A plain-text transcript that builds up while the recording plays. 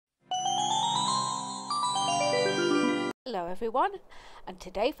Hello everyone, and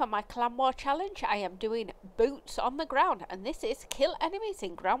today for my Clan War challenge I am doing boots on the ground, and this is kill enemies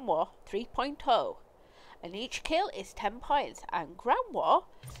in Ground War 3.0, and each kill is 10 points, and Ground War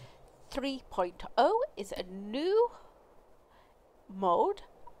 3.0 is a new mode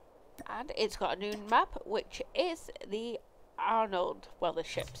and it's got a new map which is the Arnold, well, the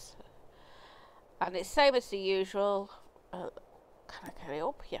ships, and it's same as the usual. Can I carry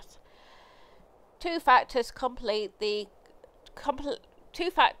up? Yes. Two factions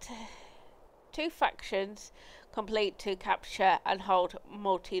complete to capture and hold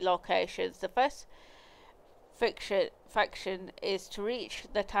multi-locations. The first faction is to reach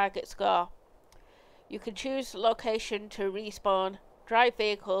the target score. You can choose location to respawn, drive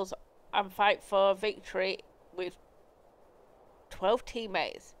vehicles and fight for victory with 12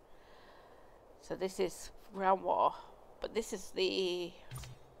 teammates. So this is Ground War, but this is the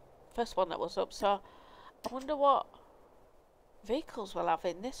first one that was up, so I wonder what vehicles we'll have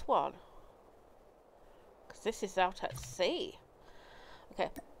in this one, because this is out at sea. Okay,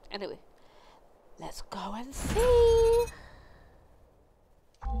 anyway, let's go and see.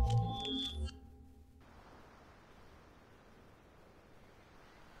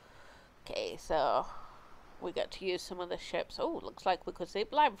 Okay, so we get to use some of the ships. Oh, looks like we could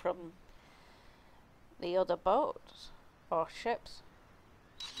zip line from the other boats or ships.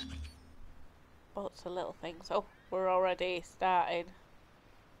 Boats are little things. Oh, we're already starting.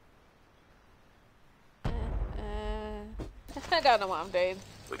 I don't know what I'm doing.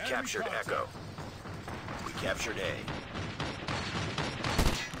 We captured Echo. We captured A.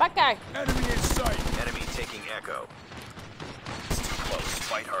 Bad guy. Enemy in sight. Enemy taking Echo. It's too close.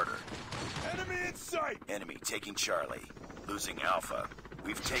 Fight harder. Enemy in sight. Enemy taking Charlie. Losing Alpha.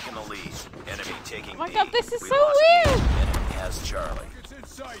 We've taken the lead. Enemy taking Oh my B. god, this is We so lost weird. B. Enemy has Charlie. It's in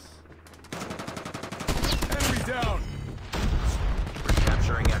sight. Enemy down. We're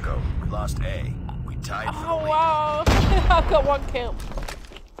capturing Echo. We lost A. We tied for the Oh lead. wow. I've got one kill.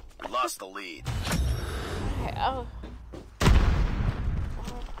 We lost the lead. Okay, oh.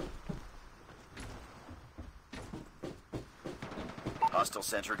 Hostile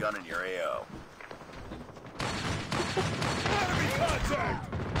center gun in your AO. Enemy contact.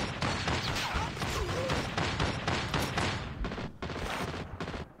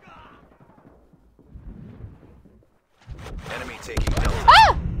 Enemy taking Delta.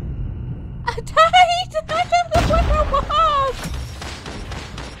 Ah! I died! I don't know where I was!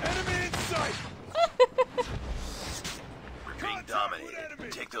 Enemy in sight. We're being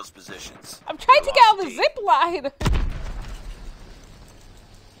dominated. Take those positions. I'm trying to get on the D. zip line!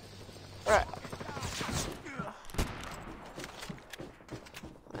 Right.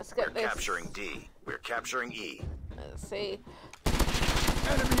 Let's get We're this. capturing D. We're capturing E. Let's see.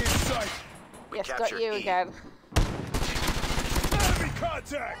 Enemy in sight. We Yes, got captured you E. again. Enemy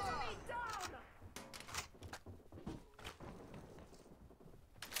contact.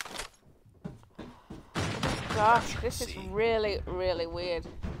 Gosh, this is really, really weird.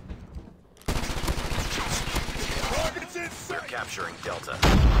 Targets in We're sight. capturing Delta.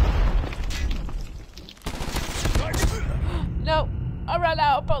 Targets in. No, I ran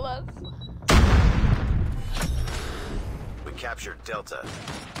out of bullets. We captured Delta.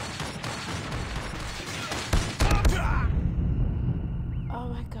 Oh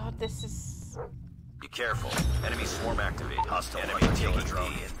my god, this is... Be careful. Enemy swarm activate. Hostile enemy taking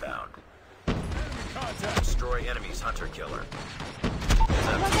drone inbound. Enemy contact. Destroy enemy's hunter killer.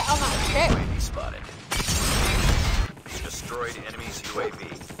 How do I get on that ship? UAV spotted. Destroyed enemy's UAV.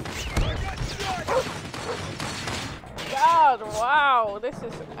 God, wow, this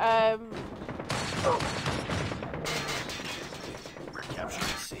is, We're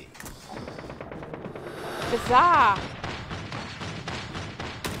capturing C. bizarre.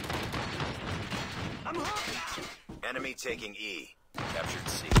 Enemy taking E. Captured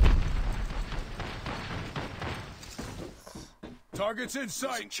C. Targets in Losing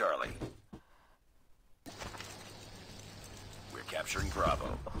sight. Charlie. We're capturing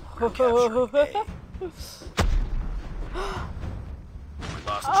Bravo. We're capturing A. We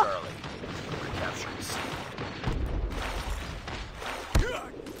lost Charlie. We're capturing C.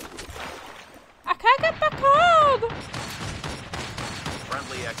 I can't get back on!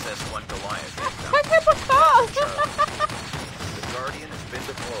 Friendly XS-1 Goliath I inbound. can't get back on! The Guardian has been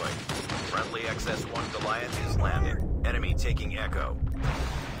deployed. Friendly XS-1 Goliath is landing. Enemy taking Echo.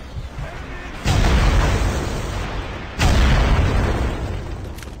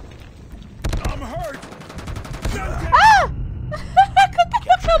 I'm hurt. Ah! I couldn't get back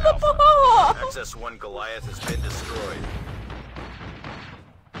on the boat! XS-1 Goliath has been destroyed.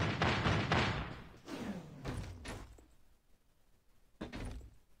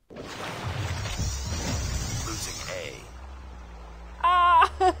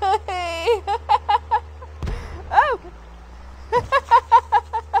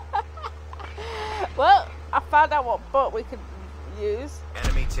 find out what boat we can use.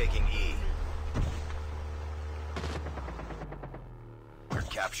 Enemy taking E. We're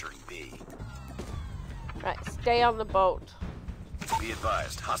capturing B. Right, stay on the boat. Be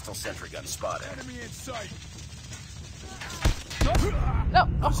advised, hostile sentry gun spotted. Enemy in sight. No,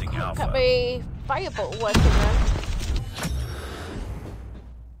 Losing oh, Alpha. got me fire button working there.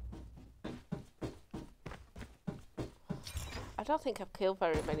 I don't think I've killed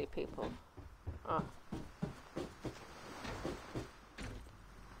very many people. Oh.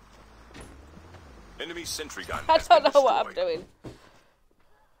 Enemy sentry gun. I don't know what I'm doing.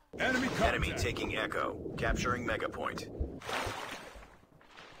 Enemy contact. Enemy taking Echo. Capturing Mega Point.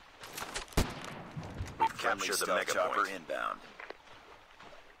 We've captured the Mega Point. Inbound.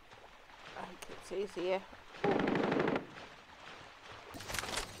 I think it's easier.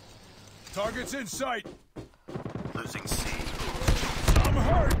 Targets in sight. Losing C. I'm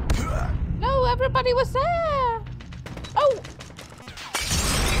hurt. No, everybody was there. Oh!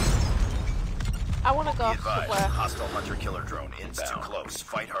 I want to go Be advised, somewhere. hostile hunter-killer drone inbound. It's too close.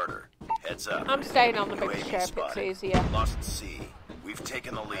 Fight harder. Heads up. I'm staying on the big UAV ship. spotted. It's easier. Lost C. We've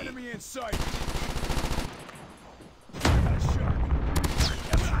taken the lead. Enemy in sight. Got a shot.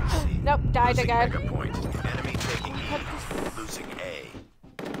 Capturing C. Nope, died Losing again. Mega Point. Enemy taking E. Losing A.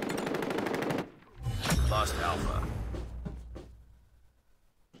 Lost Alpha.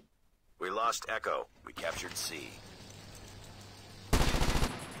 We lost Echo. We captured C.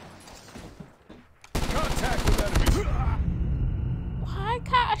 Contact with enemy. Why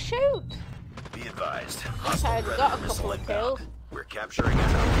can't I shoot? Be advised. I Hostile got a Predator couple missile of inbound. kills. We're capturing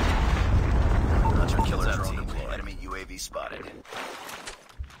Echo. Hunter-killer drone deployed. Enemy UAV spotted.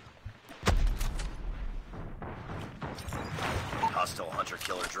 Hostile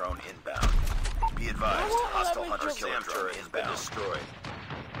hunter-killer drone inbound. Be advised, hostile hunter-killer drone inbound. Destroyed.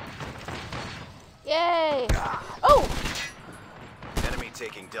 Yay! Oh! Enemy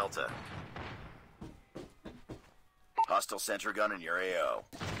taking Delta. Hostile sentry gun in your AO.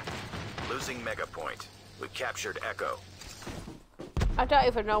 Losing Mega Point. We captured Echo. I don't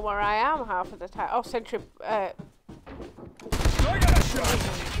even know where I am half of the time. Oh, sentry. I got a shot.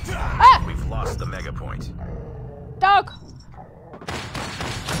 Ah! We've lost the Mega Point. Dog!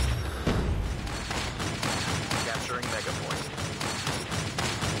 Capturing Mega Point.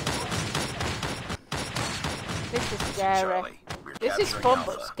 This is scary. Charlie. We're This is capturing fun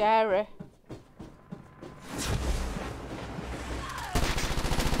Alpha. but scary.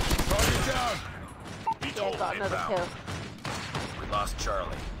 Target down. Yeah, got another inbound. kill. We lost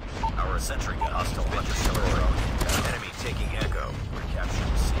Charlie. Our sentry gun. Hostile hunter-killer drone. Enemy taking Echo. We're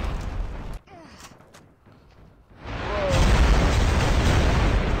capturing C.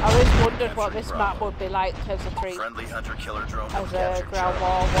 I always wondered what this map would be like as a Friendly hunter-killer drone. as a captured ground Charlie.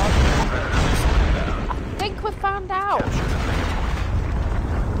 war one. Predator missile inbound. I think we found out. Capture the Mega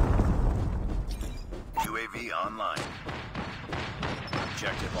Point. UAV online.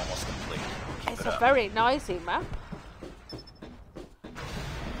 Objective almost complete. Keep It's it a up. very noisy map.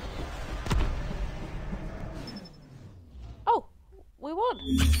 Oh, we won.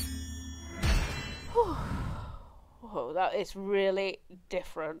 Whew. Whoa, that is really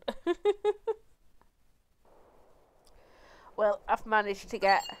different. Well, I've managed to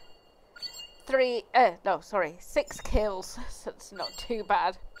get 6 kills, so it's not too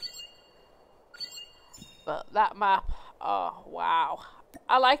bad. But that map, oh wow,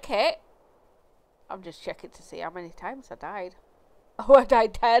 I like it. I'm just checking to see how many times I died. Oh, I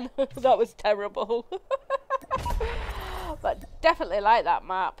died 10. That was terrible. But definitely like that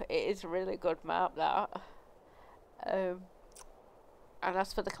map. It is a really good map, that. And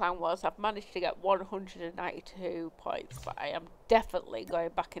as for the Clan Wars, I've managed to get 192 points, but I am definitely going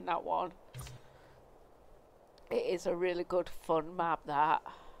back in that one. It is a really good fun map, that.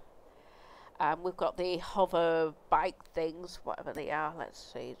 We've got the hover bike things, whatever they are. Let's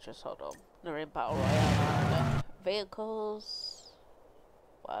see, just hold on. They're in Battle Royale, aren't they? Vehicles.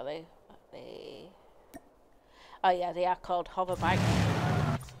 What are they? Oh yeah, they are called hover bikes.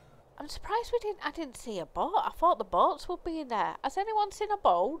 I'm surprised I didn't see a boat. I thought the boats would be in there. Has anyone seen a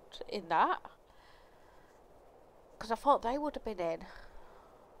boat in that? Because I thought they would have been in.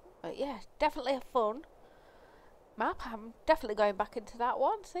 But yeah, definitely a fun map. I'm definitely going back into that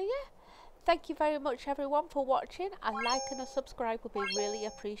one. So yeah, thank you very much everyone for watching. A like and a subscribe would be really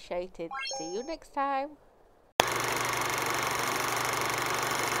appreciated. See you next time.